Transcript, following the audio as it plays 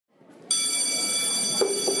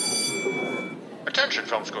Attention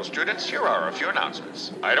film school students, here are a few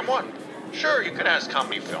announcements. Item 1. Sure, you could ask how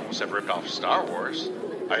many films have ripped off Star Wars.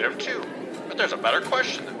 Item 2. But there's a better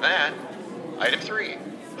question than that. Item 3.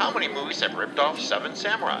 How many movies have ripped off Seven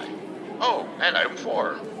Samurai? Oh, and item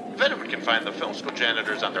 4. If anyone can find the Film School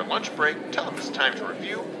Janitors on their lunch break, tell them it's time to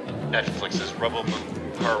review Netflix's Rebel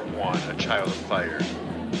Moon Part 1, A Child of Fire.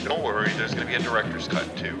 Don't worry, there's going to be a director's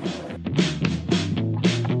cut, too.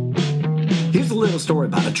 Here's a little story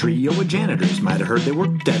about a trio of janitors. Might have heard they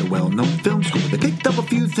worked at a well-known film school. They picked up a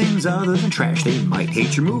few things other than trash. They might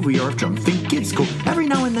hate your movie or if drunk think it's cool. Every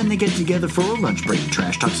now and then they get together for a lunch break.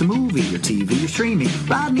 Trash talks a movie or TV or streaming.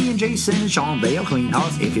 Rodney and Jason and Sean, they'll clean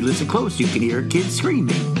house. If you listen close, you can hear kids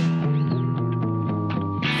screaming.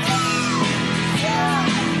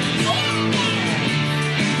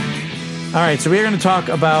 All right, so we're going to talk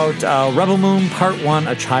about Rebel Moon Part 1,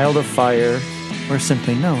 A Child of Fire, or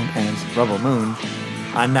simply known as Rebel Moon,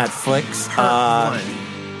 on Netflix. Part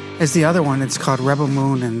 1. It's the other one. It's called Rebel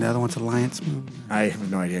Moon, and the other one's Alliance Moon. I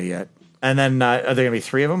have no idea yet. And then, are there going to be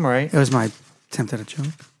 3 of them, right? It was my attempt at a joke.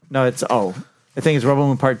 No, I think it's Rebel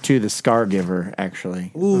Moon Part 2, The Scar Giver,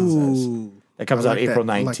 actually. Ooh. That comes out April 19th.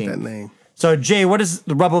 I like that name. So, Jay, what is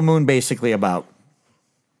the Rebel Moon basically about?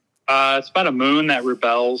 It's about a moon that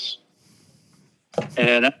rebels.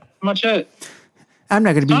 And that's pretty much it. I'm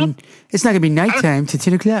not going to be... It's not going to be nighttime to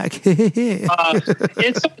 10 o'clock.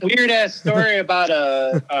 It's a weird-ass story about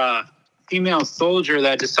a female soldier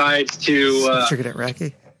that decides to... Trigger that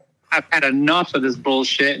Racky. I've had enough of this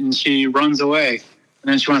bullshit, and she runs away.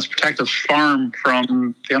 And then she wants to protect a farm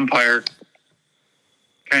from the Empire.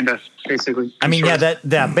 Kind of, basically. I mean,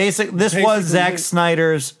 this was Zack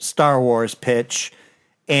Snyder's Star Wars pitch.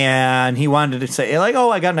 And he wanted to say, like, oh,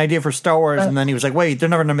 I got an idea for Star Wars. And then he was like, wait, they're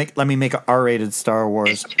never going to let me make an R-rated Star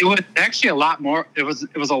Wars. It was actually a lot more. It was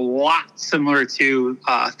a lot similar to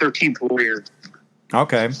 13th Warrior.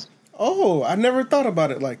 Okay. Oh, I never thought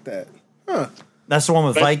about it like that. Huh. That's the one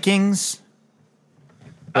with Vikings?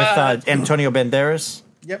 With Antonio Banderas?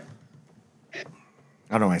 Yep. I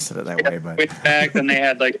don't know why I said it that way, but... Way back, then they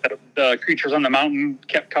had, like, the creatures on the mountain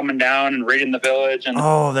kept coming down and raiding the village. And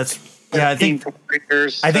oh, that's... Yeah, I think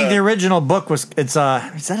the original book was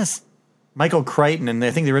Michael Crichton, and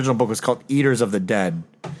I think the original book was called Eaters of the Dead,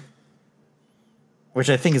 which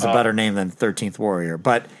I think is a better name than 13th Warrior.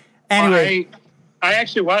 But anyway, I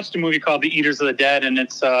actually watched a movie called The Eaters of the Dead, and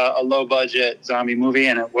it's a low budget zombie movie,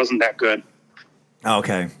 and it wasn't that good.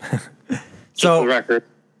 Okay, so the record.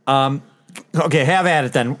 Okay, have at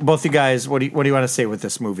it then, both you guys. What do you want to say with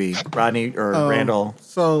this movie, Rodney or Randall?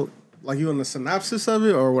 So. Like you on the synopsis of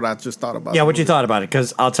it, or what I just thought about? Yeah, what you thought about it?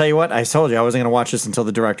 Because I'll tell you what, I told you I wasn't going to watch this until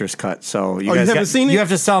the director's cut. So you guys haven't seen it? You have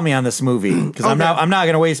to sell me on this movie because I'm not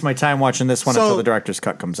going to waste my time watching this one until the director's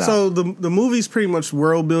cut comes out. So the movie's pretty much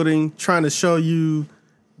world building, trying to show you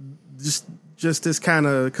just this kind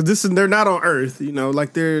of because they're not on Earth,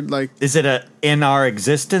 like they're like. Is it in our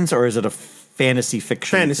existence or is it a fantasy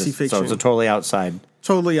fiction? Fantasy fiction. So it's totally outside.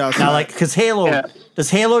 Totally outside. Now, like, because Halo, does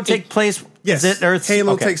Halo take place? Yes, is it Earth?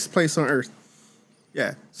 Halo takes place on Earth.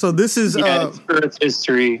 Yeah. So this is it's Earth's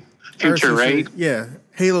history, future, right? Yeah,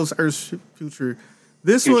 Halo's Earth's future.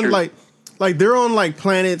 This one, like they're on like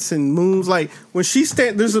planets and moons. Like when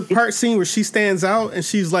there's a part scene where she stands out and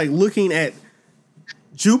she's like looking at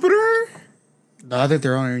Jupiter. No, I think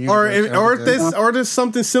they're on or there's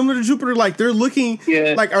something similar to Jupiter. Like they're looking.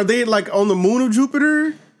 Yeah. Like are they like on the moon of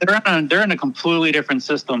Jupiter? They're in a completely different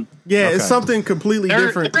system. Yeah, okay. It's something completely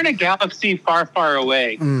different. They're in a galaxy far, far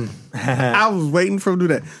away. I was waiting for them to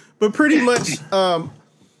do that. But pretty much, I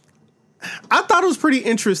thought it was pretty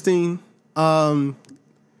interesting because,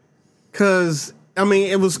 I mean,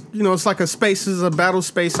 it was, it's like a battle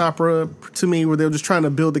space opera to me where they were just trying to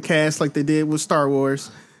build the cast like they did with Star Wars.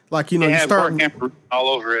 Like, you had Warhammer all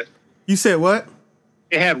over it. You said what?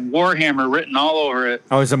 It had Warhammer written all over it.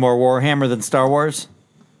 Oh, is it more Warhammer than Star Wars?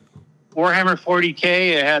 Warhammer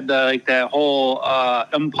 40K, it had that whole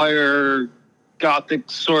Empire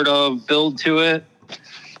Gothic sort of build to it.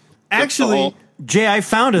 Actually, Jay, I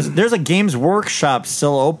found there's a Games Workshop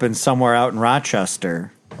still open somewhere out in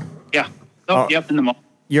Rochester. Yeah. Yep, in the mall.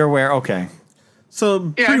 You're aware? Okay. So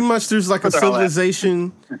pretty much there's like a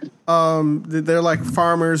civilization. They're like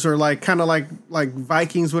farmers or like kind of like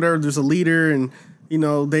Vikings, whatever. There's a leader and,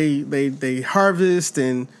 they harvest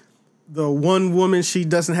and the one woman, she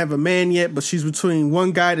doesn't have a man yet, but she's between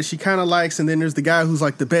one guy that she kind of likes, and then there's the guy who's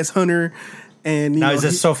like the best hunter. And now, is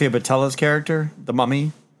this Sofia Boutella's character, the mummy?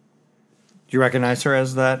 Do you recognize her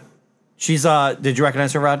as that? She's did you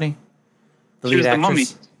recognize her, Rodney? The lead actress. The mummy.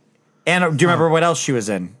 And do you remember what else she was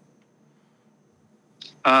in?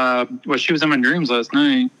 Well, she was in my dreams last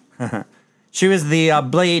night. She was the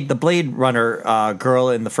Blade Runner girl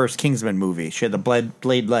in the first Kingsman movie. She had the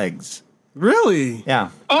blade legs. Really? Yeah.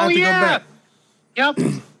 Oh yeah. Yep.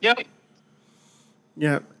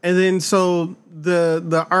 Yeah, and then so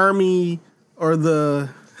the army or the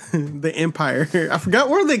Empire. I forgot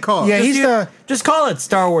what are they called. Yeah, just call it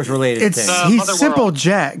Star Wars related. It's thing. he's Simple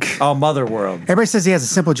Jack. Oh, Motherworld. Everybody says he has a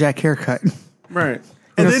Simple Jack haircut. Right.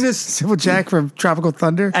 And then it's Simple Jack from Tropical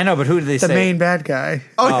Thunder. I know, but who did they say? The main bad guy.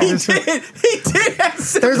 Oh, he did. He did.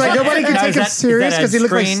 There's like nobody can take him serious because he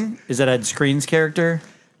looked like. Is that Ed Screen's character?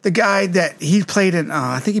 The guy that he played in,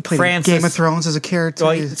 I think he played in Game of Thrones as a character.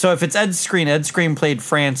 Well, so if it's Ed Screen played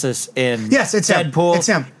Francis in it's Deadpool. It's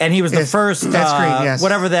him. And he was the first, Ed Screen, yes.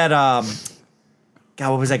 Whatever that, God,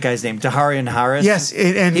 what was that guy's name? Daharian Harris? Yes,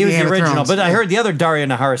 and he was Game the of original. Thrones. But I heard the other Darian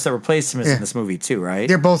Harris that replaced him is in this movie too, right?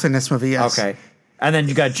 They're both in this movie, yes. Okay. And then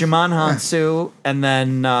you got Jimon Hansu, and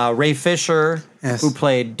then Ray Fisher, who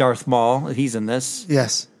played Darth Maul. He's in this.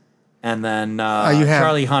 Yes. And then you have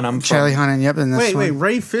Charlie Hunnam. Charlie Hunnam, yep. In this wait,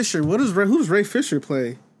 Ray Fisher. Who does Ray Fisher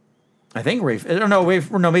play? I think Ray.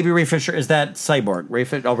 Maybe Ray Fisher is that cyborg. Ray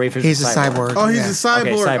Fisher. He's a cyborg. Oh, he's a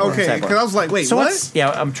cyborg. Okay, cyborg. because I was like, wait, so what? Yeah,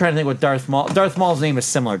 I'm trying to think what Darth Maul. Darth Maul's name is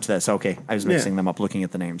similar to this. Okay, I was mixing them up looking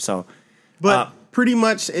at the name. So, but pretty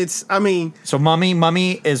much, it's. I mean, so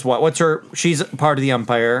Mummy is what? What's her? She's part of the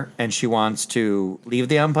Empire, and she wants to leave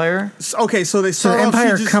the Empire. Okay, so they the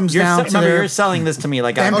Empire comes down. You're selling this to me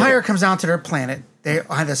like the Empire comes down to their planet. They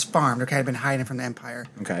have this farm. They're kind of been hiding from the Empire.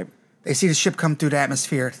 Okay. They see the ship come through the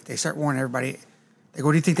atmosphere. They start warning everybody. They go,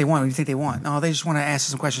 "What do you think they want? What do you think they want?" No, they just want to ask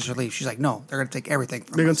some questions or leave. She's like, "No, they're going to take everything."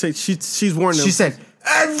 They're going to take. She's warned them. She said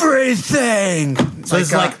everything. So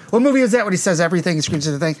it's like what movie is that when he says everything? He screams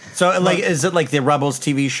at the thing. So is it like the Rebels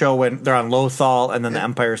TV show when they're on Lothal and then the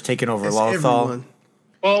Empire's taking over Lothal? Everyone.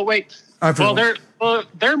 Well, wait. Everyone.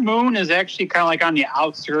 Their moon is actually kind of like on the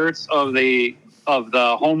outskirts of the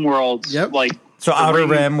homeworld's like. So Outer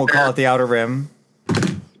Rim, we'll call it the Outer Rim.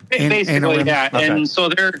 Basically, yeah. Okay. And so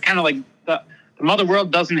they're kind of like the Mother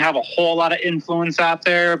World doesn't have a whole lot of influence out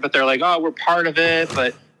there, but they're like, oh, we're part of it,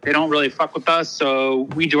 but they don't really fuck with us. So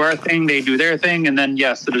we do our thing, they do their thing, and then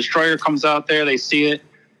yes, the destroyer comes out there, they see it,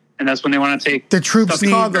 and that's when they want to take the troops.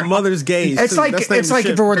 It's called the Mother's Gaze. It's like if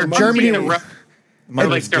it were Germany.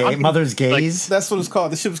 Mother's Gaze. That's what it's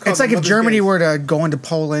called. The ship is called. It's like if Germany were to go into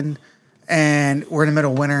Poland, and we're in the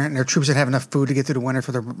middle of winter, and their troops would have enough food to get through the winter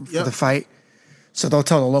for the fight. So they'll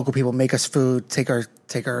tell the local people, make us food, take our.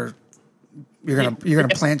 You're gonna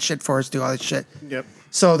plant shit for us, do all this shit. Yep.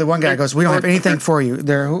 So the one guy goes, "We don't have anything for you."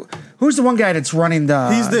 Who's the one guy that's running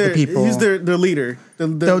the people? He's their leader.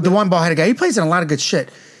 The one bald-headed guy. He plays in a lot of good shit.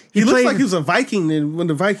 He looks like he was a Viking when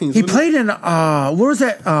the Vikings. He played in what was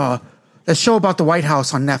that? The show about the White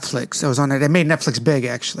House on Netflix. It was on there. They made Netflix big,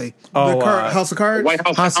 actually. House of Cards. White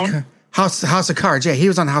House of Cards. Yeah, he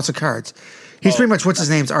was on House of Cards. He's pretty much what's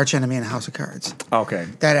his name's arch enemy in House of Cards. Okay,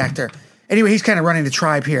 that actor. Anyway, he's kind of running the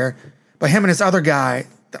tribe here, but him and this other guy,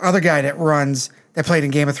 the other guy that played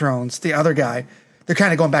in Game of Thrones, the other guy, they're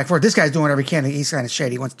kind of going back and forth. This guy's doing whatever he can. He's kind of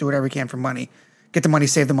shady. He wants to do whatever he can for money, get the money,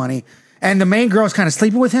 save the money. And the main girl's kind of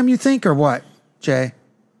sleeping with him. You think or what, Jay?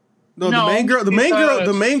 No, the main girl.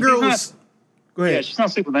 The main girl was. Go ahead. Yeah, she's not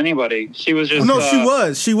sleeping with anybody. She was just. No, she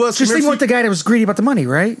was. She was. She's sleeping with the guy that was greedy about the money,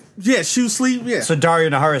 right? Yeah, she was sleeping. Yeah. So Dario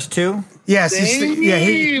Naharis too. Yes.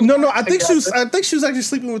 No. I think she was actually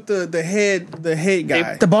sleeping with the head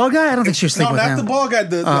guy. The ball guy. I don't think she was sleeping with him. No, not the ball guy.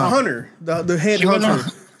 The hunter. The head hunter.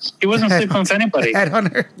 He wasn't sleeping with anybody. Head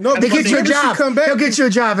hunter. No, they get you a job. He'll get you a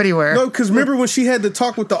job anywhere. No, because remember when she had to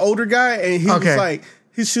talk with the older guy and he was like.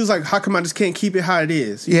 She was like, how come I just can't keep it how it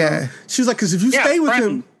is? You know? She was like, because if you stay with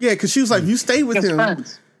him, because she was like, if you stay with him,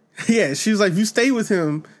 she was like, if you stay with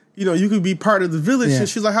him, you could be part of the village. And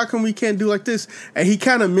she's like, how come we can't do like this? And he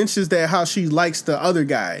kind of mentions that how she likes the other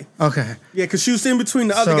guy. Okay. Yeah, because she was in between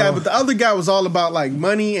the other guy, but the other guy was all about like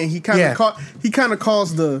money, and he kind of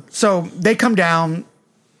calls the. So they come down.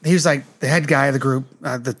 He was like the head guy of the group,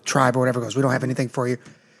 the tribe or whatever. Goes, we don't have anything for you.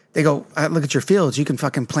 They go, look at your fields. You can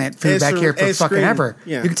fucking plant food back here for fucking ever.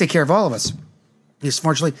 Yeah. You can take care of all of us.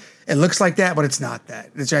 Fortunately, it looks like that, but it's not that.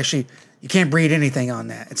 It's actually, you can't breed anything on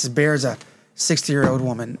that. It's as bare as a 60-year-old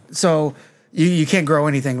woman. So you can't grow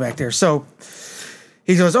anything back there. So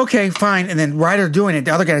he goes, okay, fine. And then while they're doing it,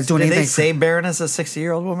 the other guy is doing anything. Did they say Baroness a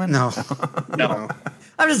 60-year-old woman? No. No.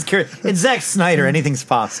 I'm just curious. It's Zack Snyder. Anything's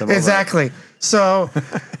possible. Exactly. Right? So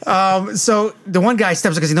the one guy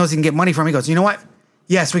steps up because he knows he can get money from him. He goes, you know what?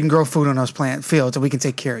 Yes, we can grow food on those plant fields, and we can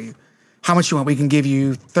take care of you. How much you want? We can give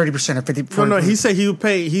you 30% or 50%. No. He said he would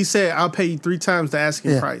pay. He said I'll pay you 3 times the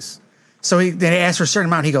asking price. So then they asked for a certain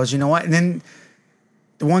amount. He goes, you know what? And then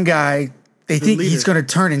the one guy, They think he's going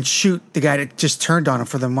to turn and shoot the guy that just turned on him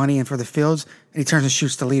for the money and for the fields, and he turns and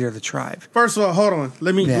shoots the leader of the tribe. First of all, hold on.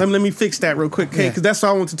 Let me fix that real quick, okay? Because that's what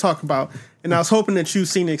I want to talk about, and I was hoping that you've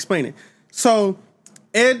seen it explain it. So,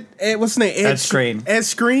 Ed, what's his name? Ed Skrein. Ed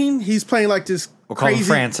Skrein. He's playing like this. We'll call him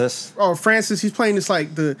Francis. Oh, Francis. He's playing this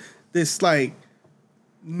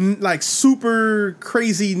super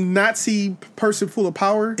crazy Nazi person full of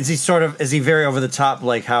power. Is he very over the top,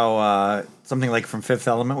 like how something like from Fifth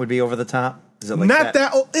Element would be over the top? Is it like not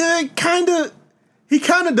that? He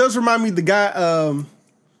kind of does remind me of the guy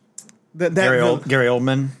Gary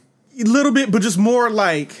Oldman. A little bit, but just more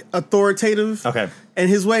like authoritative. Okay. In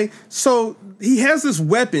his way. So he has this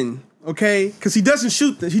weapon, okay? Because he doesn't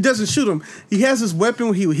shoot them. He has this weapon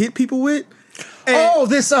where he would hit people with.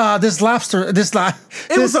 This lobster. It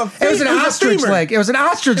was an ostrich leg. It was an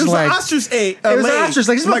ostrich leg. It was an ostrich leg. It was an ostrich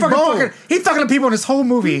leg. He's fucking people in this whole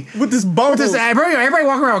movie with this bone. Everybody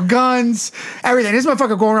walking around with guns, everything. This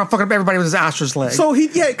motherfucker going around fucking up everybody with his ostrich leg. So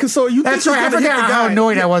that's right. I forgot how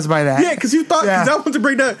annoyed I was by that. Yeah, because you thought that wanted to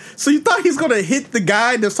break down. So you thought he's gonna hit the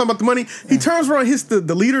guy that's talking about the money. He turns around, and hits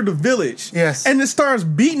the leader of the village. Yes, and then starts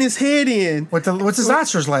beating his head in. What's his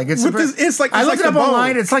ostrich leg? I looked it up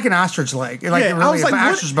online. It's like an ostrich leg. I was like,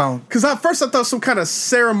 ostrich bone. Because at first I thought some kind of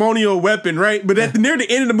ceremonial weapon, right? But near the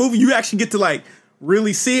end of the movie, you actually get to like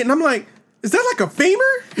really see it, and I'm like, is that like a femur?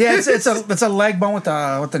 Yeah, it's a leg bone with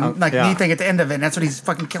the knee thing at the end of it, and that's what he's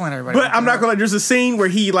fucking killing everybody. But I'm not gonna lie. There's a scene where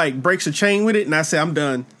he like breaks a chain with it, and I say I'm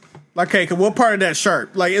done. Like, okay, what part of that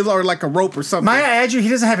sharp? Like, it's or like a rope or something. Maya Angelou, he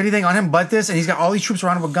doesn't have anything on him but this, and he's got all these troops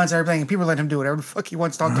around him with guns and everything, and people let him do whatever the fuck he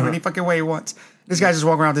wants, talk to him any fucking way he wants. This guy's just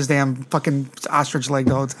walking around with this damn fucking ostrich leg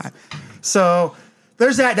the whole time. So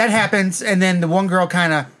there's that happens, and then the one girl they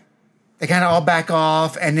kind of all back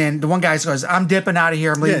off, and then the one guy goes, I'm dipping out of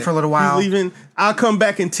here, I'm leaving for a little while. He's leaving. I'll come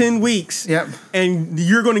back in 10 weeks. Yep. And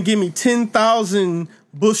you're going to give me 10,000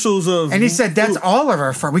 bushels of... And he said, that's all of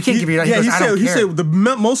our farm. We can't give you that. He goes, he said the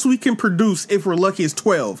most we can produce, if we're lucky, is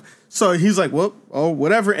 12. So he's like, well,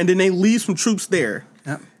 whatever. And then they leave some troops there.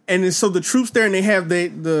 Yep. And then, so the troops there, and they have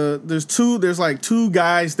there's like two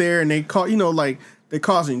guys there, and they call, they're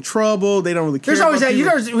causing trouble. They don't really care. There's always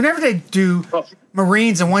that. Whenever they do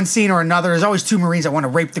Marines in one scene or another, there's always two Marines that want to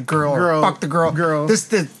rape the girl or fuck the girl. This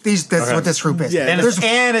what this group is. Yeah,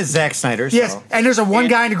 and it's Zack Snyder. So. Yes, and there's one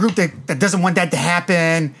guy in the group that doesn't want that to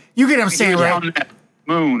happen. You get what I'm saying, right? On that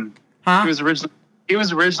moon. Huh? He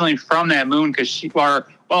was originally from that moon because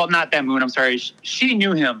not that moon. I'm sorry. She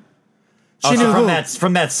knew him. She knew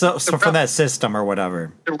from that system or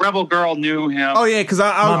whatever. The rebel girl knew him. Oh yeah, because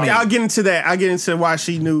I'll get into that. I'll get into why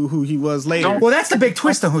she knew who he was later. Well, that's the big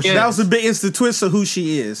twist of who she is. That was it's the twist of who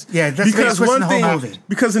she is. Yeah, that's because the big twist in the whole movie.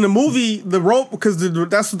 Because in the movie,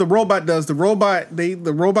 that's what the robot does. The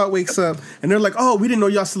robot wakes up and they're like, oh, we didn't know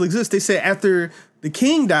y'all still exist. They said after the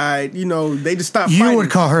king died, they just stopped fighting. You would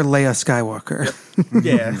call her Leia Skywalker.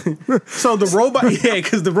 Yeah. So the robot,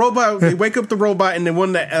 because the robot, they wake up the robot, and then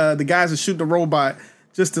one of the guys that shoot the robot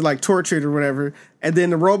just to like torture it or whatever. And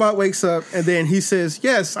then the robot wakes up, and then he says,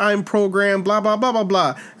 yes, I'm programmed, blah, blah, blah, blah,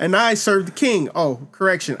 blah. And I serve the king. Oh,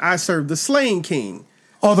 correction. I serve the slain king.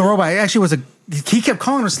 Oh, the robot actually he kept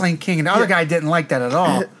calling her slain king, and the other guy didn't like that at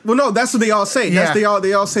all. Well, no, that's what they all say. Yeah.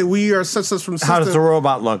 They all say, we are such from system. How does the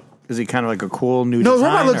robot look? Is he kind of like a cool new design? No, the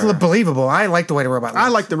robot looks believable. I like the way the robot looks. I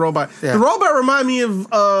like the robot. Yeah. The robot remind me of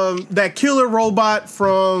that killer robot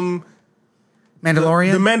from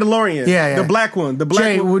Mandalorian? The Mandalorian. Yeah. The black one.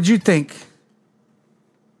 Jay, what'd you think?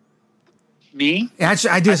 Me? Yeah,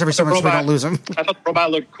 I do this every so much so we don't lose him. I thought the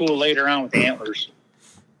robot looked cool later on with the antlers.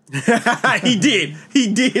 He did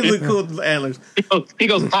look cool with the antlers. He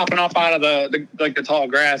goes popping up out of the tall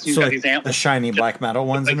grass. He's got these antlers. The shiny black metal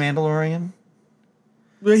ones in Mandalorian?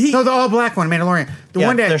 No, the all black one, Mandalorian. The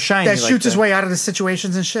one that shoots his way out of the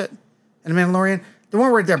situations and shit. And Mandalorian. The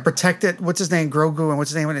one where they're protected. What's his name? Grogu, and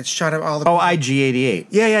what's his name when it shot up all the. Oh, IG-88.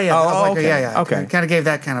 Yeah. Oh, okay. Yeah. Okay. Kind of gave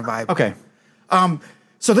that kind of vibe. Okay.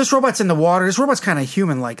 So this robot's in the water. This robot's kind of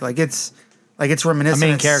human-like. Like it's reminiscent. A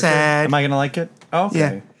main character. Sad. Am I gonna like it? Oh,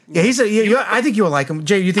 okay. Yeah. I think you'll like him.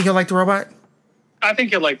 Jay, you think you'll like the robot? I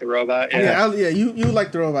think you'll like the robot. Yeah. You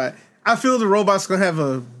like the robot. I feel the robot's gonna have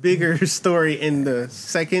a bigger story in the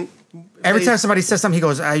second. Every time somebody says something, he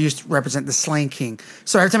goes, I used to represent the slain king.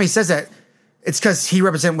 So every time he says that, it's because he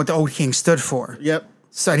represents what the old king stood for. Yep.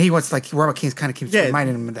 So and he wants Robot King kind of keeps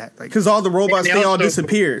reminding him of that. Because all the robots, they all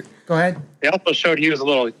disappeared. Go ahead. They also showed he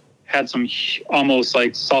was had some almost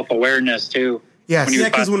like self-awareness too. Yes.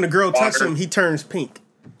 Because when the girl touches him, he turns pink.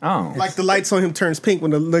 Oh. Like the lights on him turns pink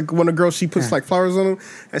when the girl, she puts like flowers on him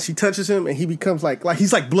and she touches him and he becomes like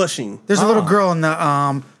he's like blushing. There's a little girl in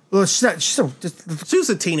the Well, she was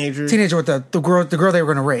a teenager. Teenager with the girl they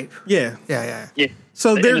were going to rape. Yeah. Yeah.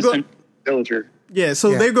 So they're going villager. Yeah,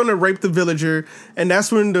 so they're going to rape the villager, and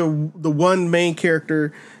that's when the one main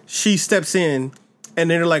character, she steps in, and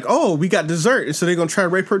they're like, oh, we got dessert. And so they're going to try to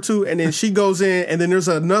rape her too, and then she goes in, and then there's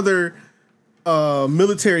another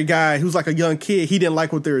military guy who's like a young kid. He didn't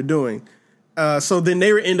like what they were doing. So then they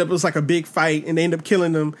it was like a big fight, and they end up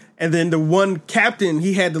killing them. And then the one captain,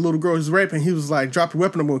 he had the little girl who's raping. He was like, drop your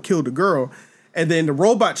weapon, I'm going to kill the girl. And then the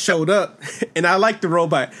robot showed up, and I like the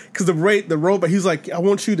robot because the robot, he's like, I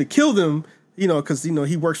want you to kill them, because,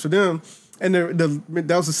 he works for them. And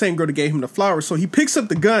that was the same girl that gave him the flowers. So he picks up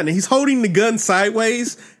the gun, and he's holding the gun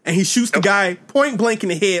sideways, and he shoots the guy point blank in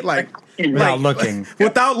the head, without looking.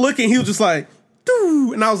 Without looking, he was just like,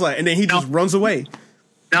 doo, and I was like, and then he just runs away.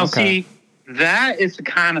 Now, see, that is the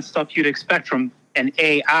kind of stuff you'd expect from an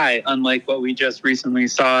AI, unlike what we just recently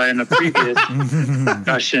saw in a previous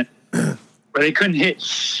discussion, where they couldn't hit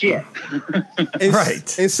shit.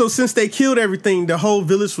 Right. And so since they killed everything, the whole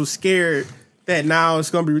village was scared that now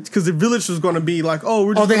it's going to be, because the village was going to be like,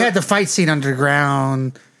 they had the fight scene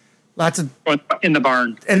underground. Lots of in the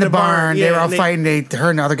barn. In the barn, they were all fighting. Her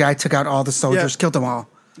and the other guy took out all the soldiers, killed them all.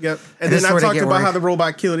 Yep. And then I talked about how the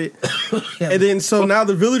robot killed it. And then so now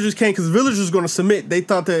the villagers came because the villagers was going to submit. They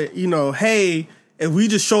thought that, hey, if we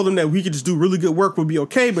just show them that we could just do really good work, we'll be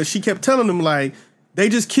okay. But she kept telling them, like, they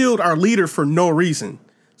just killed our leader for no reason.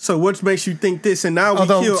 So what makes you think this? And now as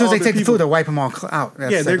soon as they take the food, they wipe them all out.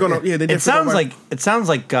 Yeah, they're gonna. Yeah, it sounds like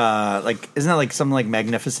isn't that like something like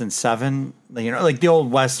Magnificent Seven? Like the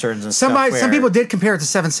old westerns and stuff. Some people did compare it to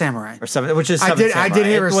Seven Samurai, or Seven, which is Seven Samurai. I did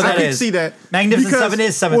hear. I could see that. Magnificent Seven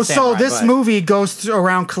is Seven Samurai. So this movie goes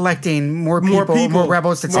around collecting more people, more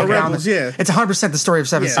rebels to take down. Yeah, it's 100% the story of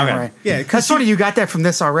Seven Samurai. Okay. Yeah, that's funny. You got that from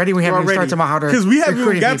this already. We haven't even started talking about how to because we haven't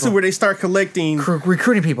even got to where they start collecting,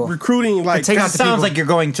 recruiting people, like. It sounds like you're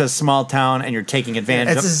going to a small town and you're taking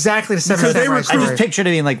advantage. It's exactly the Seven Samurai story. I just pictured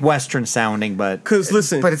it being like Western sounding, but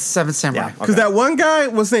but it's Seven Samurai. Because that one guy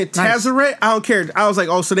was named Tazaret. I don't care. I was like,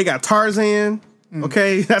 oh, so they got Tarzan.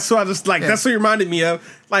 Okay, that's what I just like. That's what it reminded me of.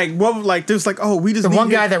 Like what? Like there's like, oh, we just the one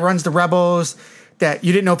guy that runs the rebels. That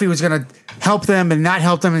you didn't know if he was going to help them and not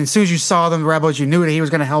help them, and as soon as you saw them, the rebels, you knew that he was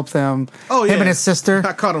going to help them. Oh yeah, him and his sister.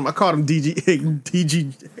 I called him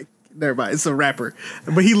DG. Never mind, it's a rapper,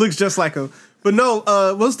 but he looks just like him. But no,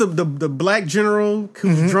 what's the black general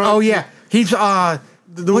who's drunk? Oh yeah, he's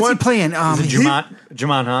what's he playing?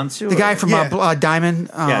 Jamon Hansu, the guy from Diamond.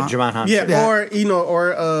 Jamon Hansu.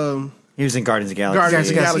 Yeah, he was in Guardians of the Galaxy. Guardians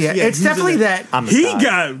of the Galaxy. Yeah, it's definitely that he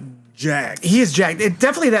got jacked. He is jacked. It's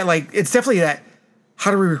definitely that.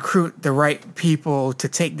 How do we recruit the right people to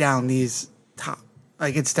take down these top?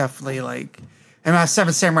 Like it's definitely like. And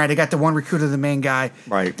Seven Samurai, they got the one recruiter, the main guy.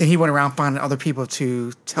 Right. Then he went around finding other people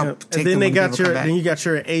to help take them. And then you got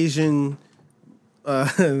your Asian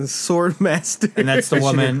sword master. And that's the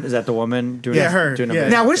woman. Is that the woman doing her.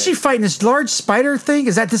 Now, what is she fighting? This large spider thing?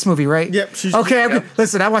 Is that this movie, right? Yep.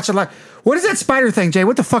 Listen, I watch a lot. What is that spider thing, Jay?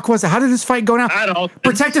 What the fuck was it? How did this fight go down? I don't know.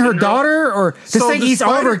 Protecting her daughter? Or this thing eats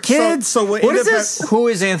all of her kids? What is this? Who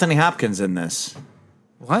is Anthony Hopkins in this?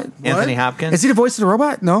 What? Anthony Hopkins? Is he the voice of the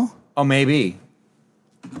robot? No. Oh, maybe.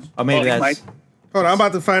 Oh, maybe that's. Hold on, I'm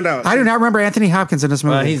about to find out. I do not remember Anthony Hopkins in this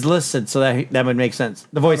movie. Well, he's listed, so that would make sense.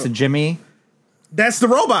 The voice of Jimmy. That's the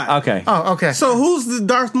robot. Okay. Oh, okay. So who's the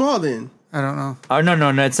Darth Maul then? I don't know. Oh no,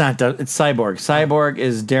 it's not. It's Cyborg. Cyborg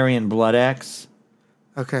is Darian Bloodaxe.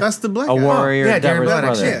 Okay. That's the black guy. A warrior. Yeah, Darian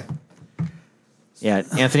Bloodaxe. Yeah. Yeah,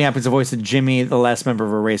 Anthony Hopkins, the voice of Jimmy, the last member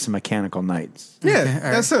of a race of mechanical knights. Yeah,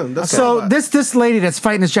 that's him. So this lady that's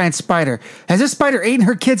fighting this giant spider, has this spider eaten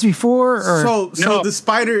her kids before? Or? So the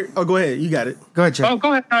spider. Oh, go ahead. You got it. Go ahead, Jay. Oh,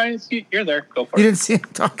 go ahead. No, you're there. Go for it. You didn't see him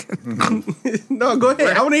talking. No, go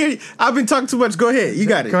ahead. I want to hear you. I've been talking too much. Go ahead. You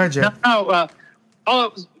got it. Go ahead, Jay. No.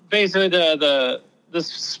 Basically this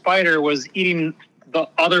spider was eating one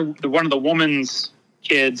of the woman's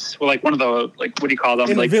kids, well, like one of the, like, what do you call them?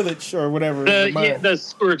 In like the village or whatever. The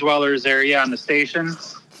sewer dwellers there, on the station,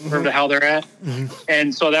 wherever the hell they're at. Mm-hmm.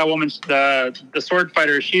 And so that woman, the sword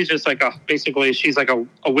fighter, she's just like she's like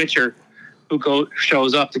a witcher who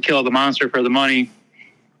shows up to kill the monster for the money.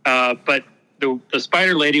 But the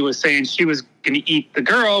spider lady was saying she was going to eat the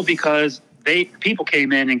girl because people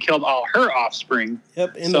came in and killed all her offspring.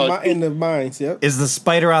 Yep, in the mines. Yep. Is the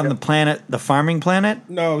spider on the planet the farming planet?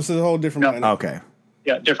 No, it's a whole different planet. Okay.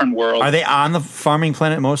 Yeah, different world. Are they on the farming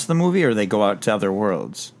planet most of the movie, or they go out to other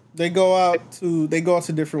worlds? They go out to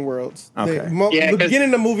different worlds. Okay. The beginning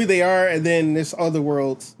of the movie they are, and then there's other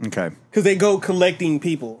worlds. Okay. Because they go collecting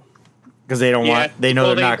people. Because they don't want. They know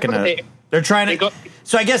they're not going to. They're trying to.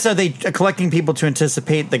 So I guess are they collecting people to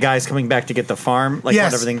anticipate the guys coming back to get the farm? Like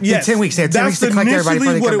yes. everything. Yes. 10 weeks. They have 10 weeks to collect everybody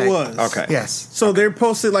before they come back. What it was. Okay. Yes. So they're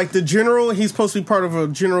posted like the general. He's supposed to be part of a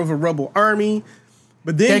general of a rebel army,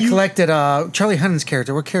 but then they collected Charlie Hunnam's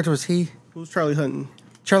character. What character was he? Who's Charlie Hutton?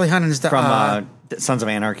 Charlie Hunnam's the From Sons of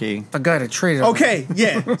Anarchy. the guy that traded. Okay,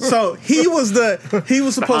 yeah. So he was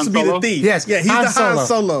supposed to be the thief. Yes. Yeah, he's Han the Han Solo.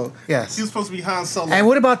 Solo. Yes. He was supposed to be Han Solo. And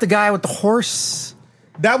what about the guy with the horse?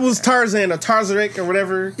 That was Tarzan or Tarzarek or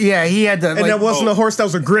whatever. Yeah, he had the. And that wasn't a horse. That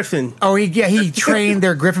was a griffin. Oh, he trained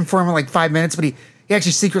their griffin for him in like 5 minutes, but he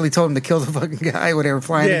actually secretly told him to kill the fucking guy when they were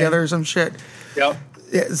flying together or some shit. Yep.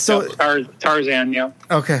 Yeah, so Tarzan, yeah.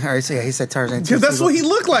 Okay, all right. So yeah, he said Tarzan. Because that's what he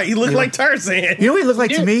looked like. He looked like Tarzan. You know what he looked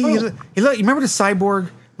like to me? He looked. You remember the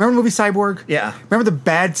cyborg? Remember the movie Cyborg? Yeah. Remember the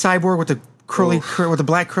bad cyborg with the with the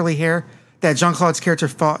black curly hair that Jean-Claude's character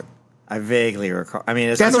fought? I vaguely recall. I mean,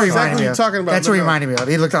 That's know what he exactly reminded me what of. you're talking about, That's but what he no. reminded me of.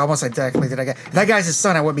 He looked almost identically to that guy. If that guy's his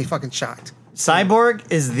son, I wouldn't be fucking shocked.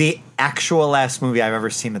 Cyborg is the actual last movie I've ever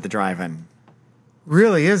seen at the drive-in.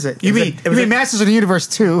 Really, is it? You mean Masters of the Universe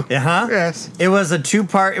 2? Uh-huh. Yes. It was a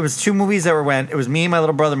two-part. It was two movies that went. It was me, my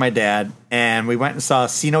little brother, my dad, and we went and saw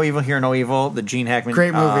See No Evil, Hear No Evil, the Gene Hackman.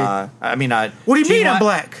 Great movie. What do you mean I'm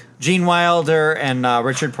black? Gene Wilder and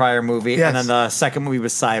Richard Pryor movie, Yes. and then the second movie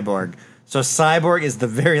was Cyborg. So Cyborg is the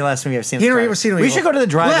very last movie I've seen. We should go to the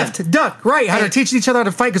drive-in. Left, duck, right. How they're teaching each other how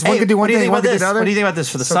to fight because one could do one thing, one could do the other. What do you think about this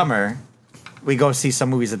for the summer? We go see some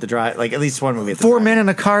movies at the drive, like at least one movie. At the 4 drive. men in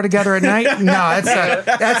a car together at night? No,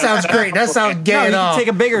 that sounds great. That sounds gay No, at you all. can take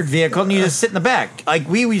a bigger vehicle and you just sit in the back, like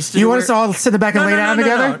we used to. You want us to all sit in the back and lay down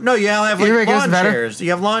together? No, you have You like think it's lawn better? chairs.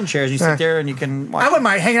 You have lawn chairs. You sit there and you can watch. I wouldn't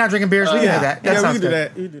mind hanging out drinking beers. We can do that. That Yeah, we sounds can do good.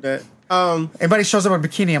 that. We can do that. Anybody shows up in a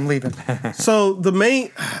bikini, I'm leaving. So the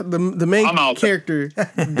main I'm out. character,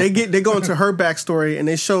 they go into her backstory and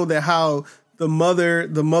they show that how the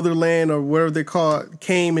motherland or whatever they call it,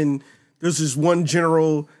 came and there's this one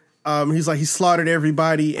general. He's like he slaughtered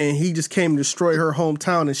everybody and he just came to destroy her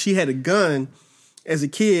hometown. And she had a gun as a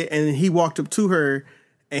kid, and he walked up to her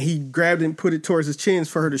and he grabbed it and put it towards his chin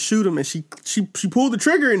for her to shoot him. And she pulled the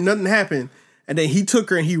trigger and nothing happened. And then he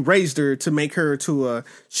took her and he raised her to make her to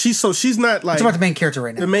she's not like It's about the main character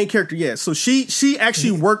right now. the main character, yeah. So she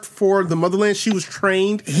actually worked for the motherland. She was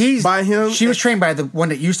trained by him. She was trained by the one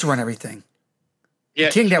that used to run everything.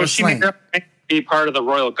 Yeah, king that was she slain. made her be part of the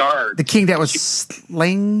royal guard. The king that was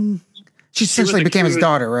slain. She essentially became his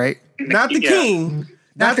daughter, right? Not the king.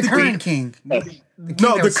 Not the current king.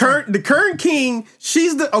 The current king.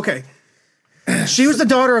 She's the okay. She was the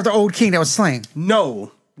daughter of the old king that was slain.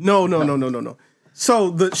 No.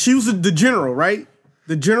 So she was the general, right?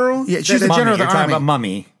 The general. Yeah, she's the Mummy, general of the you're talking army. about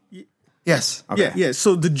Mummy. Yes. Okay. Yeah.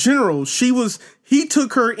 So the general, he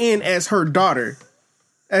took her in as her daughter,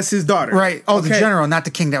 as his daughter. Right. Oh, the Okay? general, not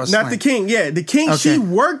the king that was slain. Not the king. Yeah, the king. Okay. She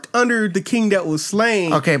worked under the king that was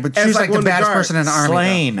slain. Okay, but as she's like one the of baddest guards. person in the army.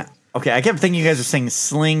 Slain. Okay, I kept thinking you guys were saying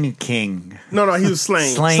Sling King. No, he was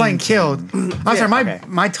slain. Slain, killed. I'm sorry,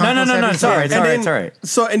 my tongue. No. It's all right. It's all right. It's all right.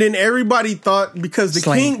 So and then everybody thought because the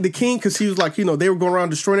king, because he was like, they were going around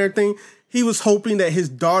destroying everything. He was hoping that his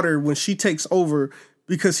daughter, when she takes over,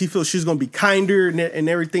 because he feels she's going to be kinder and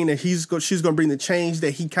everything, that she's going to bring the change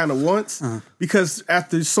that he kind of wants. Because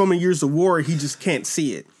after so many years of war, he just can't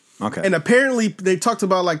see it. Okay. And apparently they talked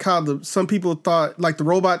about like how some people thought, like the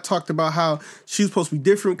robot talked about how she was supposed to be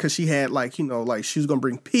different because she had like, like she was going to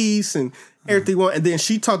bring peace and everything. And then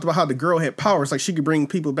she talked about how the girl had powers, like she could bring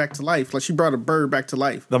people back to life. Like she brought a bird back to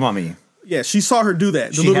life. The Mummy. Yeah, she saw her do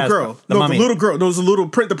that. The little girl. The mummy. The little girl. There was a little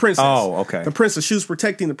the princess. Oh, okay. The princess. She was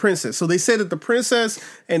protecting the princess. So they said that the princess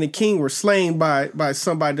and the king were slain by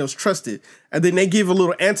somebody that was trusted. And then they give a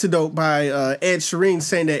little antidote by Ed Sheeran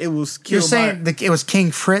saying that it was killed. You're saying it was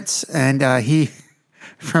King Fritz and he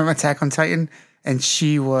from Attack on Titan, and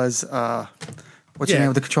she was what's her name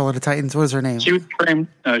of the controller of the Titans? What was her name? She was framed.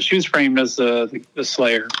 She was framed as the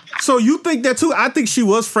Slayer. So you think that too? I think she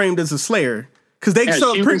was framed as a slayer because they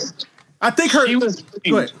I think her. She was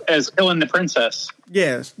framed as killing the princess.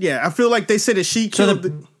 Yeah. I feel like they said that she killed.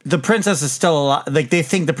 So the princess is still alive. Like they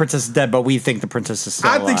think the princess is dead, but we think the princess is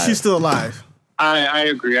still alive. I think she's still alive. I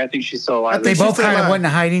agree. I think she's still alive. They both kind of went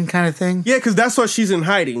in hiding, kind of thing. Yeah, because that's why she's in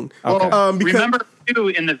hiding. Okay. Because remember too,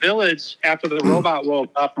 in the village after the robot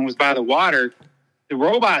woke up and was by the water, the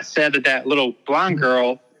robot said that little blonde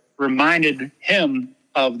girl reminded him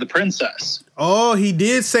of the princess. Oh, he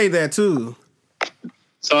did say that too.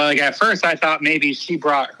 So, like, at first, I thought maybe she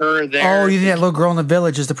brought her there. Oh, you think that little girl in the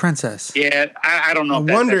village is the princess? Yeah, I don't know. I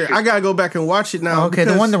wonder. I gotta go back and watch it now. Okay,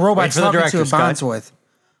 the one the robot's talking to bonds with.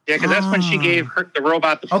 Yeah, because that's when she gave the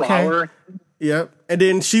robot the flower. Yep. And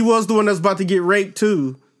then she was the one that's about to get raped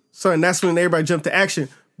too. So, and that's when everybody jumped to action.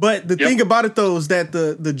 But the thing about it, though, is that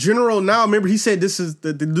the general now, remember, he said this is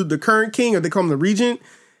the current king, or they call him the regent.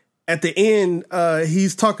 At the end,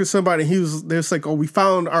 he's talking to somebody. There's like, oh, we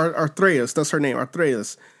found Arthreus. That's her name,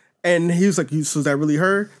 Arthreus. And he was like, so is that really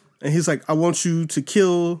her? And he's like, I want you to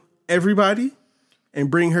kill everybody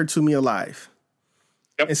and bring her to me alive.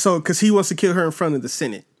 Yep. And so, because he wants to kill her in front of the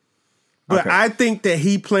Senate. But I think that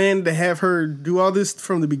he planned to have her do all this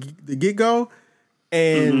from the get-go.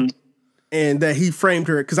 And that he framed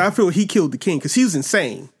her, because I feel he killed the king, because he's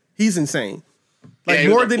insane. He's insane. Like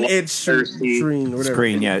more than Ed Screen or whatever.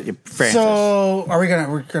 Screen, yeah. Francis. So we're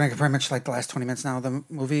gonna pretty much like the last 20 minutes now of the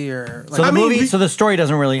movie, or like, so the story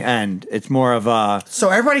doesn't really end. It's more of a. So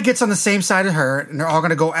everybody gets on the same side of her, and they're all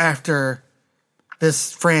gonna go after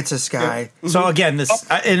this Francis guy. Yeah. So again,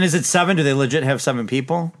 and is it 7? Do they legit have 7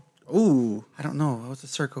 people? Ooh, I don't know. What's the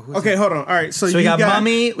circle? Who's okay, hold on. All right, so we got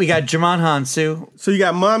Mummy, we got Jimon Hansu. So you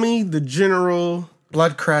got Mummy, the general,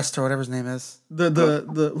 Bloodcrest, or whatever his name is.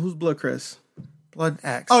 The who's Bloodcrest? Blood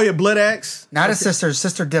Axe. Oh yeah, Blood Axe. Not his sister. His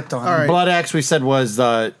sister dipped on him. Right. Blood Axe we said was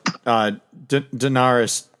Daenerys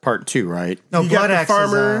Part 2, right? No, you Blood Axe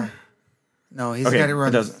farmer. No, he's the guy who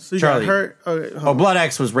runs. So you Charlie. got her. Okay, Blood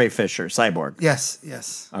Axe was Ray Fisher, Cyborg. Yes.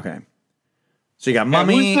 Okay. So you got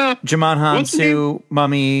Mummy, Jimon Hansu,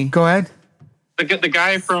 Mummy. Go ahead. The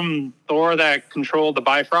guy from Thor that controlled the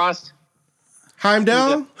Bifrost?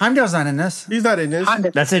 Heimdall? Heimdall's not in this. He's not in this.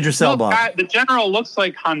 That's Idris Elba. The general looks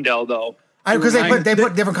like Heimdall, though. Because they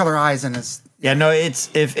put different color eyes in this. Yeah, no, it's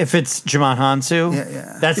if it's Jimon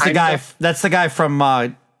Hansu, that's the guy. That's the guy from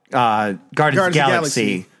Guardians of the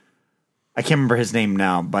Galaxy. I can't remember his name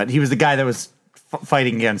now, but he was the guy that was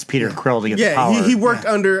fighting against Peter Krill to get the power. He worked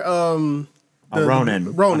under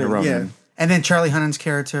Ronan. Ronan, yeah. And then Charlie Hunnam's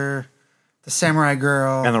character, the samurai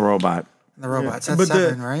girl, and the robot. The robots. That's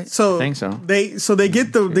 7, right? So I think so. They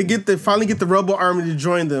finally get the Rebel Army to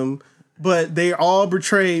join them, but they all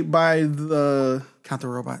betrayed by the count the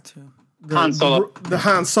robot too. Han Solo. The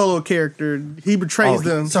Han Solo character. He betrays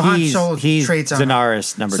them. So Han Solo trades on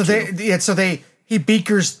Daenerys number 2. So he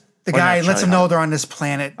beakers the guy and lets him know they're on this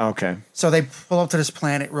planet. Okay. So they pull up to this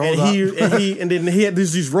planet, roll up. And then he had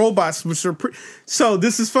these robots which are so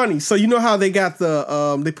this is funny. So you know how they got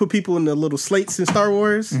the they put people in the little slates in Star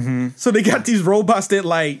Wars? Mm-hmm. So they got these robots that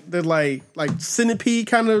they're like centipede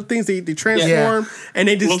kind of things. They transform and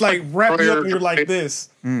they just like wrap you up and you're like this.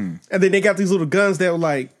 And then they got these little guns that will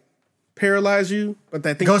like paralyze you, but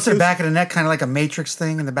that thing goes to the back of the neck, kind of like a Matrix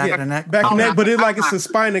thing in the back of the neck. Back of the neck, but it's a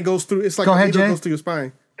spine that goes through. It's like a needle goes through your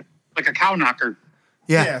spine. Like a cow knocker.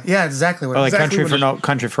 Yeah, exactly what. Like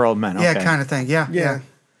Country for Old Men. Okay. Yeah, kind of thing. Yeah.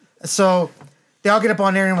 So they all get up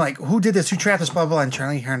on there and I'm like, who did this? Who trapped this? Blah blah. And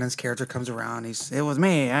Charlie Hernan's character comes around. It was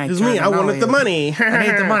me. It was me. I wanted the money. I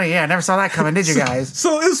need the money. Yeah, never saw that coming, did you guys?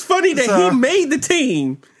 So it's funny that he made the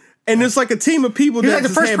team. And it's like a team of people that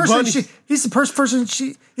just had bunnies. He's the first person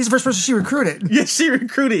she recruited. Yeah, she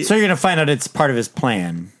recruited. So you're gonna find out it's part of his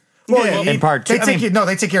plan. Well, in part 2.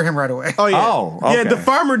 They take care of him right away. Oh yeah. Okay. Yeah, the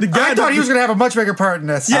farmer, the guy. I thought he was gonna have a much bigger part in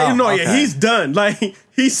this. Yeah, he's done. Like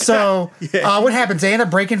he's what happens? They end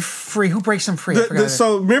up breaking free. Who breaks them free?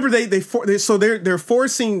 So remember they're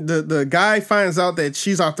forcing the guy finds out that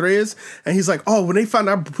she's Arthreus, and he's like, oh, when they find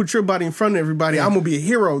out I put your body in front of everybody, I'm gonna be a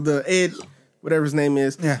hero. The Ed, whatever his name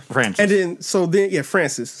is, Francis. And then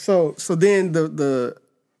Francis. So then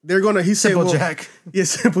they're gonna Simple Jack. Yeah,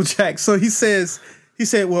 Simple Jack. So he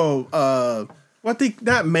said, well, I think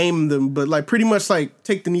not maim them, but like pretty much like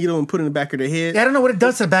take the needle and put it in the back of their head. Yeah, I don't know what it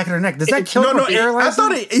does to the back of their neck. Does that kill them or paralyze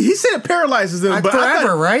them? He said it paralyzes them, but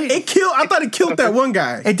forever, right? I thought it killed that one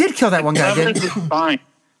guy. It did kill that one guy, didn't it? Severs the spine.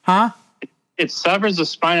 Huh? It severs the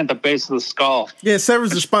spine at the base of the skull. Yeah, it severs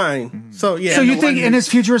the spine. So yeah. So you think in this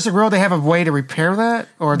futuristic world they have a way to repair that,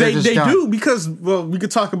 or they do because we could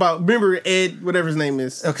talk about. Remember Ed, whatever his name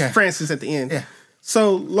is, Francis at the end. Yeah.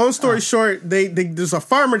 So long story short, there's a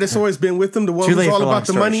farmer that's always been with them. The one who's all about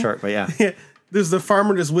the money. Short, but yeah. There's the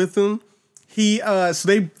farmer that's with them. So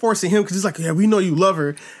they forcing him because he's like, yeah, we know you love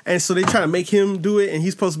her, and so they try to make him do it, and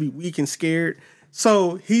he's supposed to be weak and scared.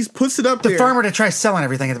 So he puts it up there. The farmer that tries selling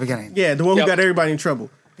everything at the beginning. Yeah, the one who got everybody in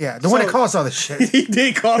trouble. Yeah, the one that caused all this shit. He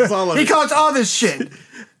did cause all of it. He caused all this shit.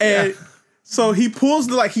 And so he pulls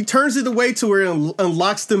he turns it away to where it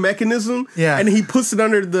unlocks the mechanism. Yeah, and he puts it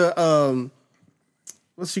under the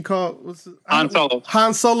what's she called? Han Solo.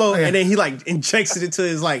 Han Solo, and then he injects it into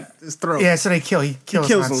his throat. Yeah, so he kills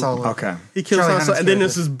Han Solo. Okay, he kills Han Solo, and then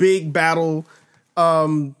there's this big battle.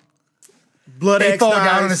 They fall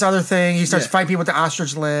down on this other thing. He starts fighting people with the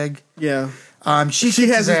ostrich leg. Yeah. She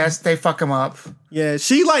kicks his ass. They fuck him up. Yeah,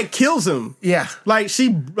 she kills him. Yeah, she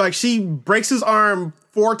breaks his arm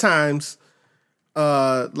 4 times.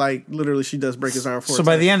 Like literally, she does break his arm 4 times. So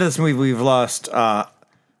by the end of this movie, we've lost Blood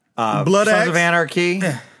Sons Axe. of Anarchy.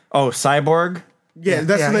 Oh, Cyborg. Yeah,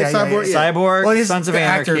 that's the name. Cyborg. Yeah. Cyborg. Well, Sons of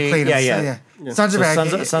Anarchy. Sons of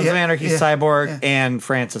Anarchy, Cyborg, and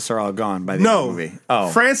Francis are all gone by the end of the movie. Oh,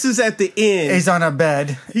 Francis at the end. He's on a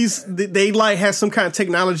bed. They like has some kind of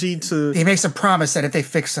technology to. He makes a promise that if they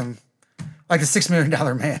fix him, like the $6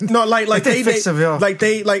 Million Man. No, like they fix him,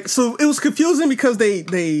 so it was confusing because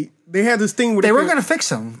they had this thing where they were going to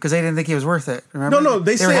fix him because they didn't think he was worth it. Remember? No,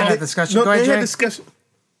 they said had discussion. No, Go ahead, they had Jay. discussion.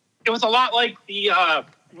 It was a lot like the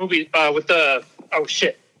movie with the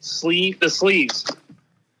sleeves,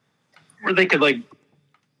 where they could like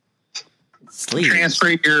transfer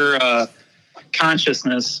your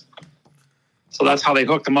consciousness. So that's how they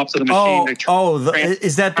hooked them up to the machine.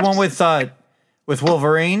 Is that the one with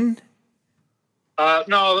Wolverine?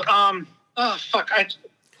 No. Fuck.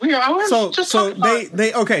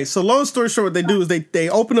 So long story short, what they do is they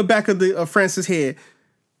open the back of Francis' head,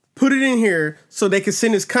 put it in here so they could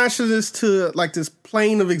send his consciousness to like this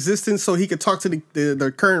plane of existence so he could talk to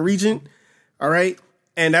the current regent. All right.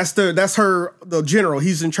 And that's the general.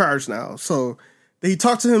 He's in charge now. So he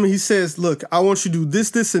talked to him and he says, look, I want you to do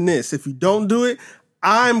this, this, and this. If you don't do it,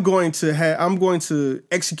 I'm going to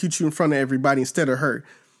execute you in front of everybody instead of her.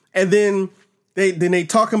 And then they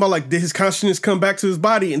talking about like, did his consciousness come back to his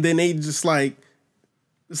body? And then they just like,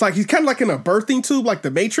 it's like he's kind of like in a birthing tube, like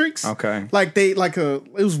the Matrix. Okay. It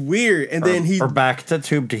was weird. And then or back to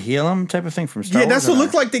tube to heal him type of thing from Star Wars. Yeah, that's what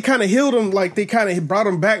looked like they kind of healed him. Like they kind of brought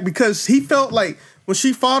him back because he felt like when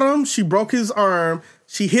she fought him, she broke his arm.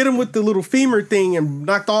 She hit him with the little femur thing and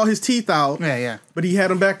knocked all his teeth out. Yeah. But he had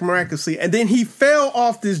him back miraculously. And then he fell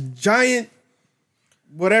off this giant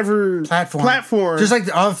platform. Just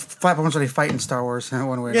like all platforms where they fight in Star Wars in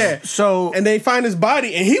one way. Yeah. So and they find his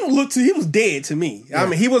body and he was dead to me. Yeah. I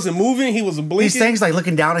mean, he wasn't moving, he wasn't blinking. These things like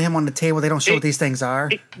looking down at him on the table, they don't show what these things are.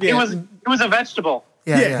 It was a vegetable.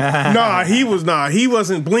 Yeah. He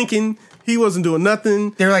wasn't blinking. He wasn't doing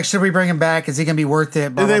nothing. They were like, should we bring him back? Is he gonna be worth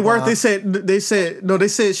it? Blah, blah, blah, blah. They said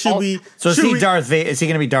should we? So is he Darth Vader? Is he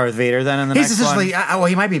going to be Darth Vader then in the next one? He's essentially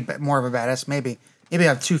he might be more of a badass. Maybe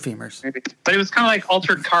have 2 femurs. Maybe. But it was kind of like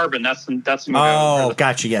Altered Carbon. That's the movie. Oh,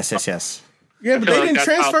 gotcha. Yes. Yeah, but they didn't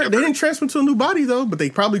transfer. They didn't transfer to a new body though. But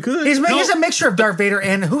they probably could. He's a mixture of Darth Vader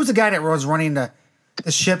and who's the guy that was running the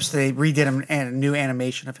ships? They redid him and a new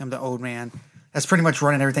animation of him, the old man. That's pretty much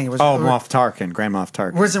running everything. It was Moff Tarkin, Grand Moff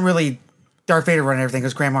Tarkin. It wasn't really Darth Vader running everything. It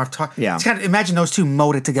was Grand Moff Tarkin. Yeah, it's kind of imagine those two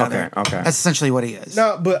molded together. Okay, that's essentially what he is.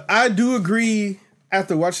 No, but I do agree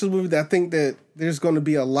after watching the movie that I think that there's going to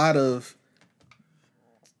be a lot of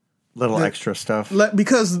extra stuff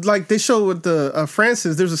because like they show with the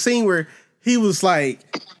Francis, there's a scene where he was like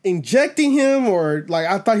injecting him or like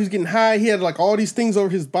I thought he was getting high. He had like all these things over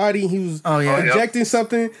his body. And he was injecting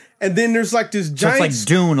something. And then there's like this giant. So it's like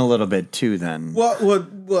Dune a little bit too. Then well,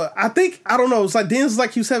 I don't know. It's like Dan's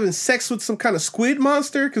like he was having sex with some kind of squid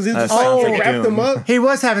monster because it just wrapped him up. He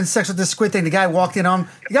was having sex with this squid thing. The guy walked in on.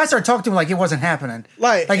 The guy started talking to him like it wasn't happening.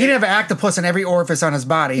 Like he didn't have an octopus in every orifice on his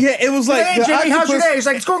body. Yeah, it was like, hey Jimmy, how's your day? He's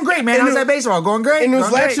like, it's going great, man. How's that baseball going great? And it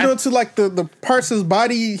was latching onto like the parts of his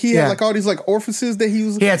body. He had like all these like orifices that he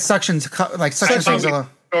was. He had suctions things.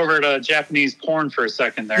 Over to Japanese porn for a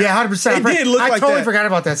second there. Yeah, 100%. It did look I like totally that. forgot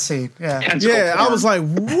about that scene. Yeah, I was like,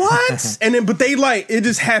 what? And then, but they like it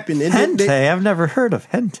just happened. And Hente, I've never heard of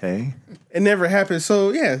Hente. It never happened.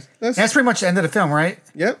 So yeah, that's pretty much the end of the film, right?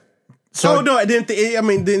 Yep. So no, I didn't.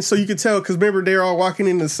 Then so you could tell because remember they're all walking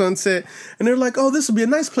in the sunset and they're like, oh, this would be a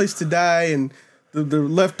nice place to die, and the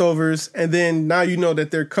leftovers, and then now you know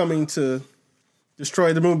that they're coming to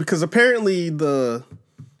destroy the moon because apparently the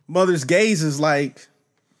mother's gaze is like.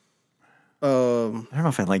 I don't know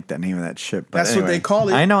if I like that name of that ship. But that's anyway. what they call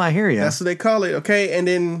it. I know, I hear you. That's what they call it. Okay, and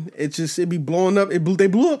then it'd be blowing up. They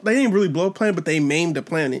blew up. They didn't really blow up planet, but they maimed the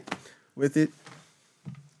planet with it.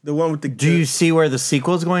 The one with the. Do you see where the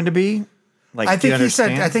sequel is going to be? Like, I think he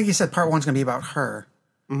said part 1's going to be about her,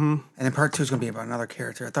 and then part 2 is going to be about another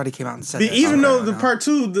character. I thought he came out and said that. Even though the part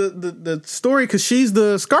 2, the story, because she's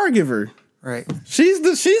the scar giver, right? She's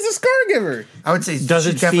the scar giver. I would say. Does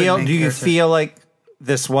it feel? Do you feel like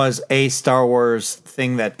this was a Star Wars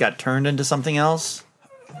thing that got turned into something else?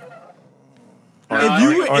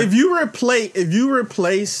 If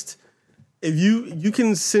you can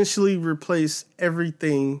essentially replace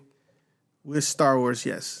everything with Star Wars,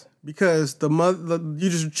 yes, because you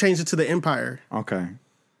just change it to the Empire. Okay,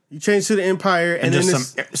 you change to the Empire, and then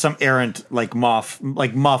just some errant like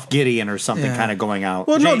Moff Gideon or something kind of going out.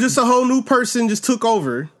 Well, no, just a whole new person just took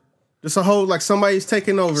over. Just a whole like somebody's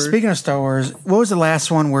taking over. Speaking of Star Wars, what was the last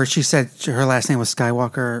one where she said her last name was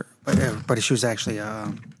Skywalker, but she was actually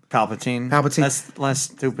Palpatine? That's the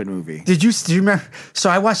last stupid movie. Do you remember? So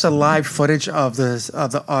I watched the live footage of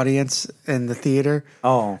the audience in the theater.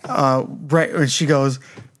 Oh, right when she goes,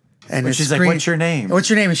 and she's like, "What's your name? What's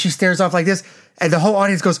your name?" And she stares off like this, and the whole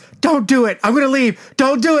audience goes, "Don't do it! I'm gonna leave!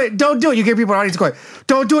 Don't do it! Don't do it!" You get people in the audience going,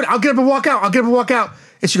 "Don't do it! I'll get up and walk out! I'll get up and walk out!"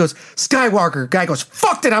 And she goes, Skywalker. Guy goes,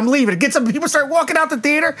 fuck it, I'm leaving. It gets up, people start walking out the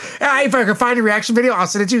theater. If I can find a reaction video, I'll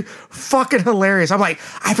send it to you. Fucking hilarious. I'm like,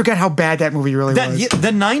 I forgot how bad that movie really was.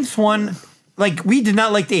 The ninth one, like, we did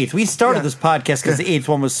not like the eighth. We started this podcast because the eighth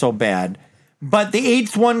one was so bad. But the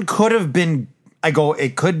eighth one could have been,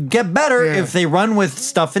 it could get better if they run with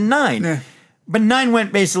stuff in 9. Yeah. But 9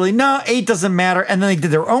 went basically, no, 8 doesn't matter. And then they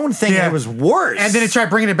did their own thing, and it was worse. And then they tried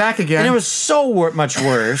bringing it back again. And it was so much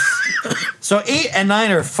worse. So 8 and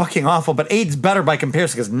 9 are fucking awful, but 8's better by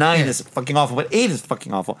comparison because 9 is fucking awful, but 8 is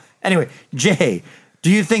fucking awful. Anyway, Jay, do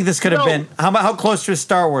you think this could have been, how close to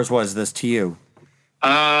Star Wars was this to you?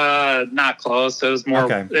 Not close. It was more,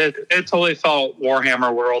 it totally felt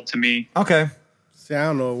Warhammer World to me. Okay. See, I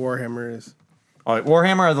don't know what Warhammer is. Oh,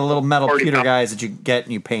 Warhammer are the little metal pewter guys that you get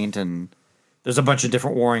and you paint, and there's a bunch of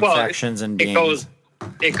different warring factions and games.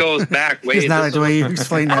 It goes back way. It's not like the way you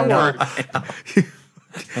explain that.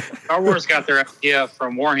 Star Wars got their idea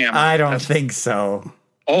from Warhammer. I don't think so.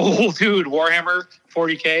 Oh, dude, Warhammer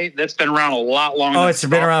 40K, that's been around a lot longer. Oh, it's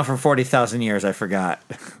been around for 40,000 years. I forgot.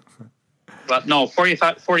 But no,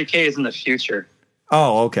 40K is in the future.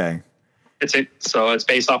 Oh, okay. So it's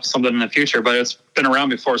based off of something in the future, but it's been around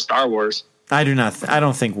before Star Wars. I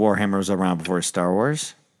don't think Warhammer was around before Star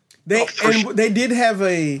Wars. They did have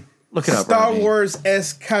a Star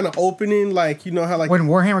Wars-esque kind of opening, like, you know how like when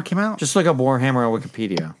Warhammer came out. Just look up Warhammer on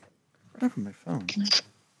Wikipedia. What happened to my phone?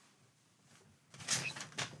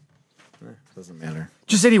 Doesn't matter.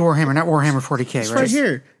 Just any Warhammer, not Warhammer 40K. It's right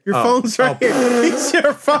here. Your phone's right here. It's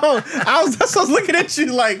your phone. I was looking at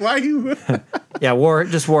you like, why you? Yeah,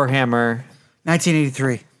 just Warhammer.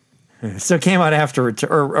 1983. So it came out after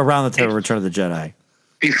or around the time of Return of the Jedi.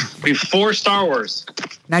 Before Star Wars.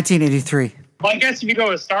 1983. Well, I guess if you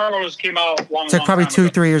go to Star Wars, came out long. It took probably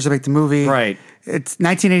 2-3 years to make the movie. Right. It's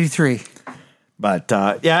 1983. But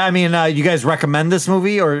yeah, I mean, you guys recommend this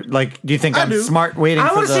movie, or like, do you think I'm smart waiting?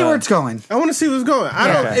 I want to see where it's going. I want to see where it's going.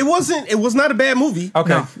 It was not a bad movie. Okay,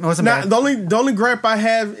 no, it wasn't bad. The only gripe I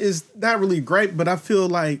have is not really gripe, but I feel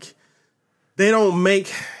like they don't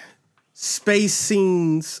make space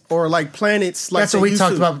scenes or like planets. Like that's what we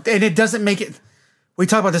talked about, and it doesn't make it. We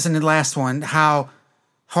talked about this in the last one. How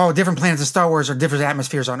different planets in Star Wars are different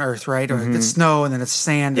atmospheres on Earth, right? Or it's snow and then it's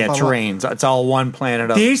sand. Yeah, terrains. It's all one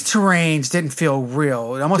planet. These terrains didn't feel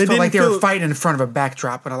real. It almost felt like they were fighting in front of a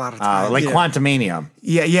backdrop at a lot of times. Like Quantumania.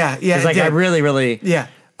 Yeah. It's like I really. Yeah.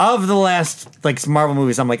 Of the last like Marvel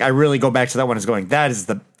movies, I'm like, I really go back to that one as going, that is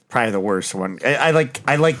probably the worst one. I like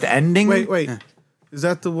the ending. Wait. Yeah. Is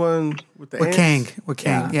that the one with the Kang? With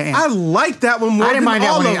Kang, yeah. I like that one more. I didn't mind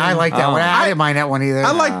that one. I like that one. I didn't mind that one either.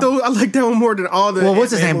 I like that one more than all the. Well,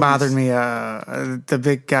 what's his name bothered me? The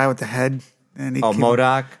big guy with the head. And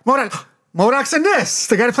MODOK. MODOK's in this.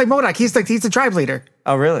 The guy to play MODOK. He's the tribe leader.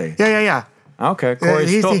 Oh, really? Yeah. Okay.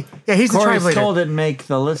 He's the tribe leader. Stoll didn't make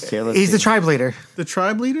the list here. He's the tribe leader. The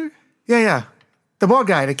tribe leader? Yeah. The bald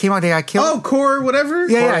guy that came out, they got killed. Oh, Core, whatever.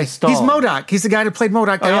 Yeah. He's MODOK. He's the guy that played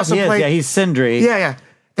MODOK. He's Sindri. Yeah.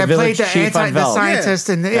 That played the scientist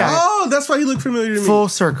and Oh, that's why he looked familiar to me. Full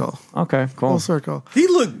circle. Okay, cool. Full circle. He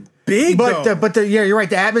looked big, but you're right.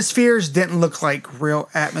 The atmospheres didn't look like real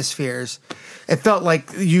atmospheres. It felt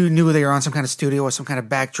like you knew they were on some kind of studio or some kind of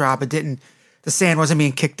backdrop. It didn't. The sand wasn't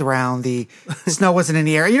being kicked around. The snow wasn't in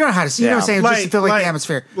the air. You know how to see. You know what I'm saying? It just felt like the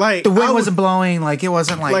atmosphere. Like the wind wasn't blowing. Like it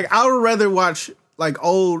wasn't like. Like I would rather watch like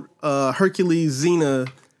old Hercules Xena.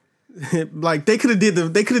 Like they could have did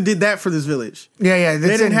that for this village. Yeah.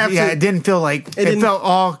 They didn't have to. Yeah, it didn't feel like it felt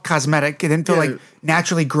all cosmetic. It didn't feel like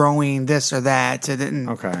naturally growing this or that. It didn't.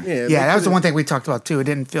 Okay. Yeah, that was the one thing we talked about too. It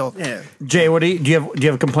didn't feel. Yeah. Jay, what do you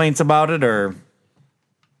have complaints about it or?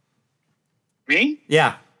 Me?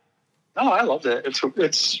 Yeah. No, I loved it. It's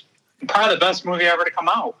probably the best movie ever to come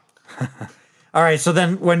out. All right, so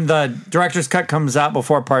then when the director's cut comes out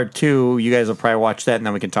before part 2, you guys will probably watch that, and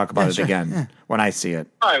then we can talk about it again when I see it.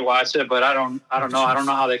 I watch it, but I don't know. I don't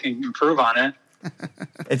know how they can improve on it.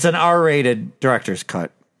 It's an R-rated director's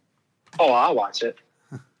cut. Oh, I'll watch it.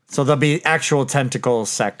 So there'll be actual tentacle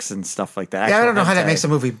sex and stuff like that. Yeah, I don't know how that makes the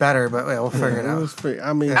movie better, but we'll figure it out.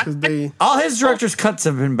 I mean, because all his director's cuts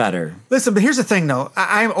have been better. Listen, but here's the thing, though.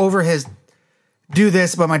 I'm over his do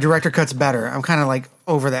this, but my director cut's better. I'm kind of like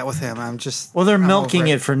over that with him. They're milking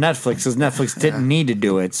it for Netflix because Netflix didn't need to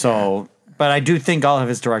do it. So, but I do think all of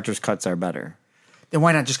his director's cuts are better. Then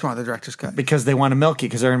why not just come out with the director's cut? Because they want to milk you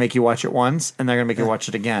because they're going to make you watch it once and they're going to make you watch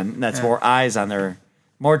it again. And that's more eyes on their,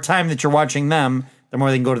 more time that you're watching them, the more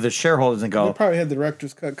they can go to the shareholders and go. They probably had the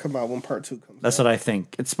director's cut come out when part 2 comes out. That's what I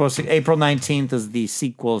think. It's supposed to, April 19th is the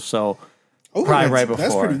sequel, so probably right before.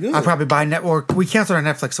 That's pretty good. I'll probably buy Network. We canceled our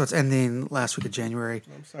Netflix, so it's ending last week of January.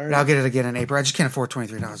 I'm sorry. But I'll get it again in April. I just can't afford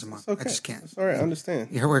 $23 a month. Okay. I just can't. That's all right. I understand.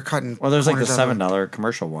 We're cutting. Well, there's like the $7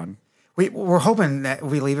 commercial one. We're hoping that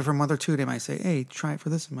we leave it for a month or two. They might say, "Hey, try it for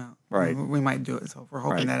this amount." Right. We might do it. So we're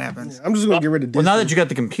hoping that happens. Yeah, I'm just gonna get rid of Disney. Well, now that you got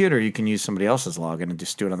the computer, you can use somebody else's login and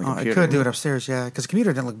just do it on the computer. I could do it upstairs, because the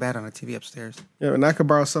computer didn't look bad on the TV upstairs. Yeah, and I could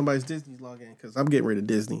borrow somebody's Disney login because I'm getting rid of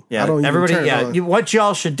Disney. Yeah, I don't everybody. Even What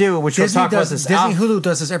y'all should do, which we'll talk about this. Disney Hulu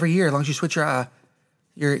does this every year, as long as you switch your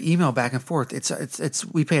email back and forth. It's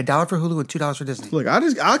we pay $1 for Hulu and $2 for Disney. Look,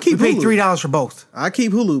 I'll keep. We pay Hulu. $3 for both. I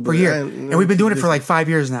keep Hulu per year, and we've been doing it for like 5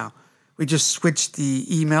 years now. We just switched the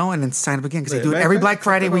email and then sign up again because they do it every Black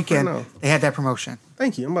Friday weekend. They had that promotion.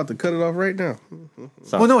 Thank you. I'm about to cut it off right now.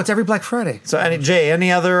 Well, no, it's every Black Friday. So, Jay,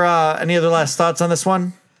 any other last thoughts on this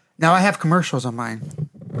one? Now I have commercials on mine.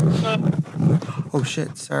 Oh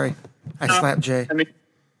shit! Sorry, I slapped Jay. I mean,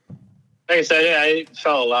 like I said, I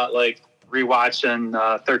felt a lot like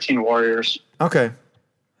rewatching 13 Warriors. Okay.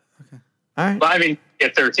 All right. Well, I mean,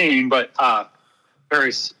 13, but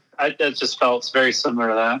it just felt very similar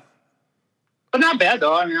to that. But not bad,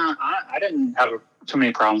 though. I mean, I didn't have too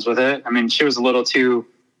many problems with it. I mean, she was a little too,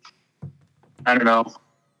 I don't know.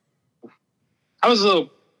 I was a little,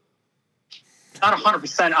 not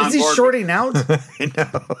 100% on board. Is he shorting out? I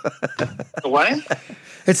know. What?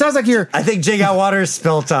 It sounds like you're... I think Jay got water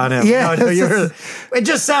spilt on him. Yeah. No, it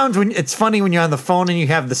just sounds, it's funny when you're on the phone and you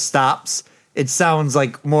have the stops. It sounds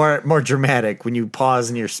like more dramatic when you pause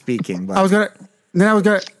and you're speaking. But. I was going to...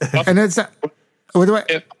 And then it's... What do I...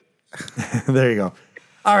 There you go.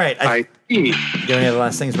 All right. Do you have any other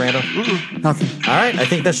last things, Randall? Nothing. All right. I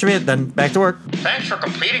think that should be it. Then back to work. Thanks for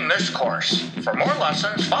completing this course. For more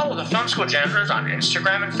lessons, follow the Film School Janitors on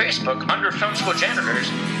Instagram and Facebook under Film School Janitors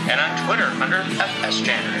and on Twitter under FS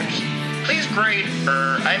Janitors. Please rate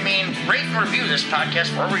and review this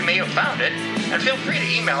podcast wherever you may have found it, and feel free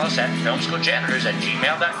to email us at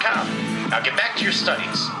filmschooljanitors@gmail.com. Now get back to your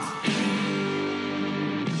studies.